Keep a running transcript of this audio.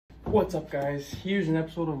What's up, guys? Here's an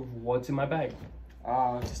episode of What's in My Bag.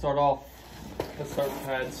 To start off, let's start with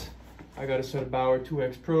pads. I got a set of Bauer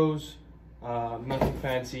 2X Pros. Nothing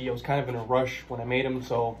fancy. I was kind of in a rush when I made them,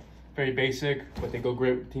 so very basic, but they go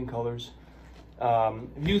great with team colors. I've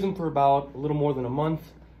used them for about a little more than a month.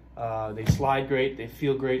 They slide great, they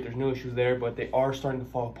feel great, there's no issues there, but they are starting to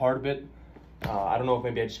fall apart a bit. I don't know if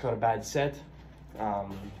maybe I just got a bad set,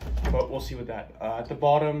 but we'll see with that. At the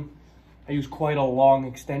bottom, I use quite a long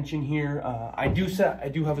extension here. I do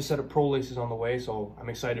have a set of Pro laces on the way, so I'm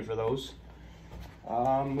excited for those.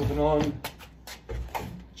 Moving on,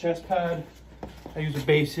 chest pad. I use a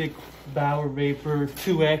basic Bauer Vapor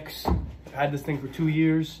 2X. I've had this thing for 2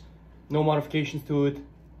 years. No modifications to it.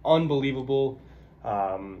 Unbelievable.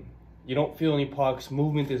 You don't feel any pucks.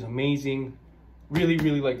 Movement is amazing. Really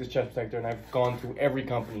like this chest protector, and I've gone through every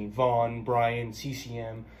company: Vaughn, Bryan,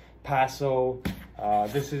 CCM, Paso.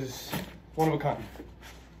 This is one of a kind.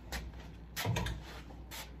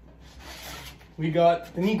 We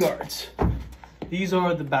got the knee guards. These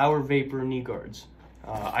are the Bauer Vapor knee guards.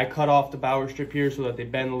 I cut off the Bauer strip here so that they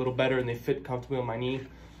bend a little better and they fit comfortably on my knee.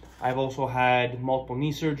 I've also had multiple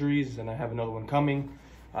knee surgeries, and I have another one coming.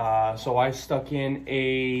 So I stuck in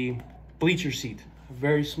a bleacher seat, a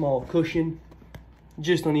very small cushion,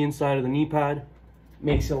 just on the inside of the knee pad.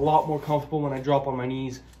 Makes it a lot more comfortable when I drop on my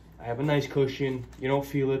knees. I have a nice cushion, you don't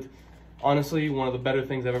feel it. Honestly, one of the better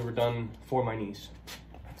things I've ever done for my knees.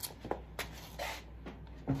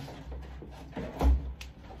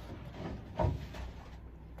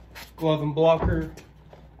 Glove and blocker.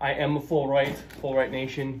 I am a full right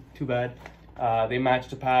nation, too bad. They match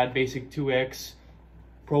the pad, basic 2X,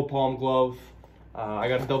 Pro Palm glove. I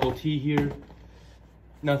got a double T here,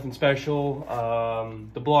 nothing special.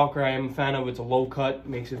 The blocker I am a fan of. It's a low cut,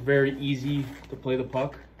 makes it very easy to play the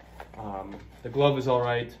puck. The glove is all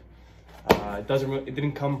right. It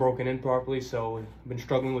didn't come broken in properly, so I've been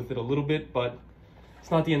struggling with it a little bit, but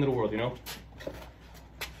it's not the end of the world, you know?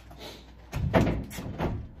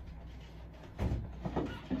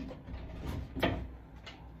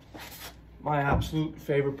 My absolute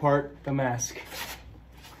favorite part, the mask.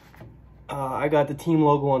 I got the team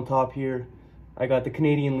logo on top here. I got the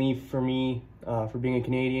Canadian leaf for me, for being a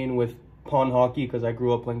Canadian, with pond hockey, because I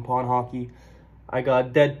grew up playing pond hockey. I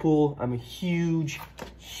got Deadpool. I'm a huge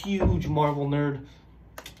Marvel nerd.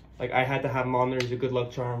 Like, I had to have him on there. He's a good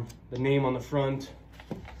luck charm. The name on the front.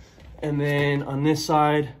 And then on this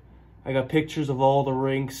side, I got pictures of all the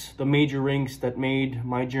rinks, the major rinks that made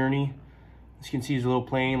my journey. As you can see, it's a little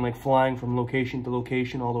plane, like flying from location to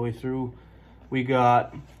location all the way through. We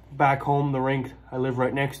got back home, the rink I live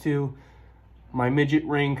right next to, my midget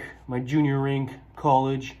rink, my junior rink,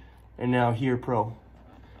 college, and now here pro.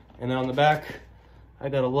 And then on the back, I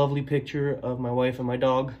got a lovely picture of my wife and my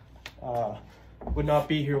dog. Would not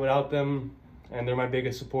be here without them, and they're my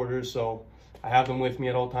biggest supporters, so I have them with me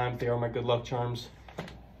at all times. They are my good luck charms,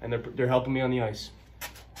 and they're helping me on the ice.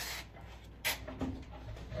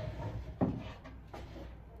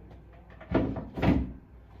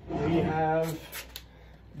 We have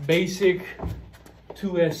basic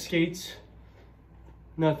 2S skates,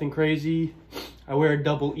 nothing crazy. I wear a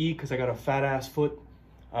double E because I got a fat ass foot.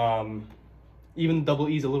 Even the double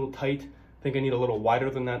E is a little tight. I think I need a little wider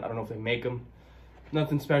than that. I don't know if they make them.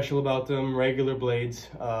 Nothing special about them, regular blades.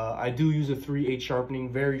 I do use a 3/8 sharpening,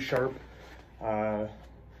 very sharp.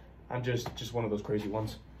 I'm just one of those crazy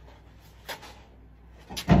ones.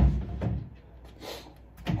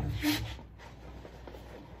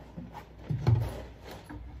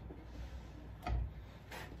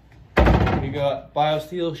 We got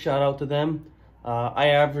BioSteel, shout out to them. I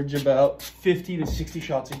average about 50 to 60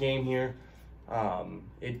 shots a game here.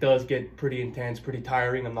 It does get pretty intense, pretty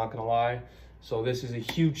tiring, I'm not gonna lie. So this is a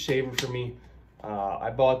huge saver for me.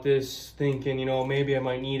 I bought this thinking, you know, maybe I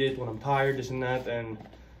might need it when I'm tired, this and that, and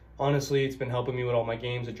honestly, it's been helping me with all my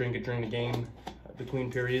games. I drink it during the game,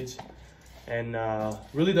 between periods, and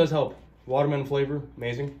really does help. Watermelon flavor,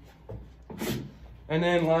 amazing. And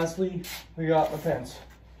then lastly, we got my pants.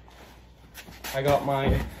 I got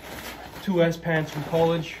my 2S pants from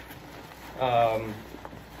college.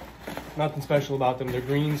 Nothing special about them. They're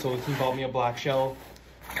green, so the team bought me a black shell.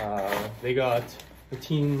 They got the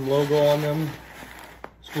team logo on them.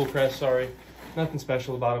 School crest, sorry. Nothing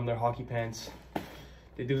special about them. They're hockey pants.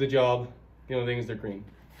 They do the job. The only thing is they're green.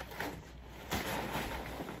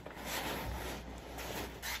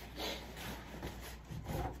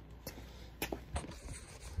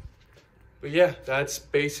 But yeah, that's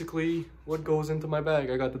basically what goes into my bag.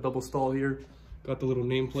 I got the double stall here. Got the little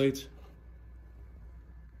nameplate.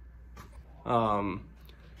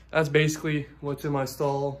 That's basically what's in my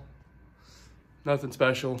stall. Nothing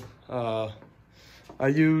special. I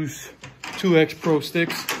use 2X Pro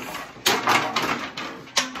sticks.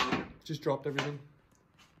 Just dropped everything.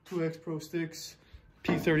 2X Pro sticks,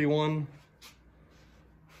 P31.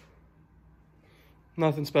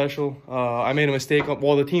 Nothing special. I made a mistake.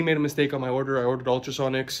 Well, the team made a mistake on my order. I ordered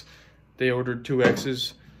ultrasonics. They ordered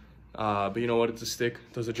 2Xs. But you know what? It's a stick.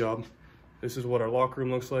 It does the job. This is what our locker room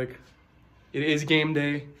looks like. It is game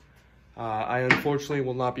day. I unfortunately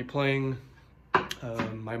will not be playing.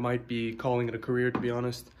 I might be calling it a career, to be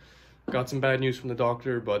honest. Got some bad news from the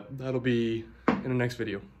doctor, but that'll be in the next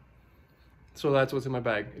video. So that's what's in my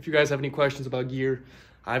bag. If you guys have any questions about gear,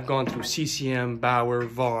 I've gone through CCM, Bauer,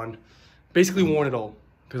 Vaughn. Basically worn it all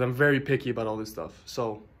because I'm very picky about all this stuff.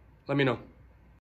 So let me know.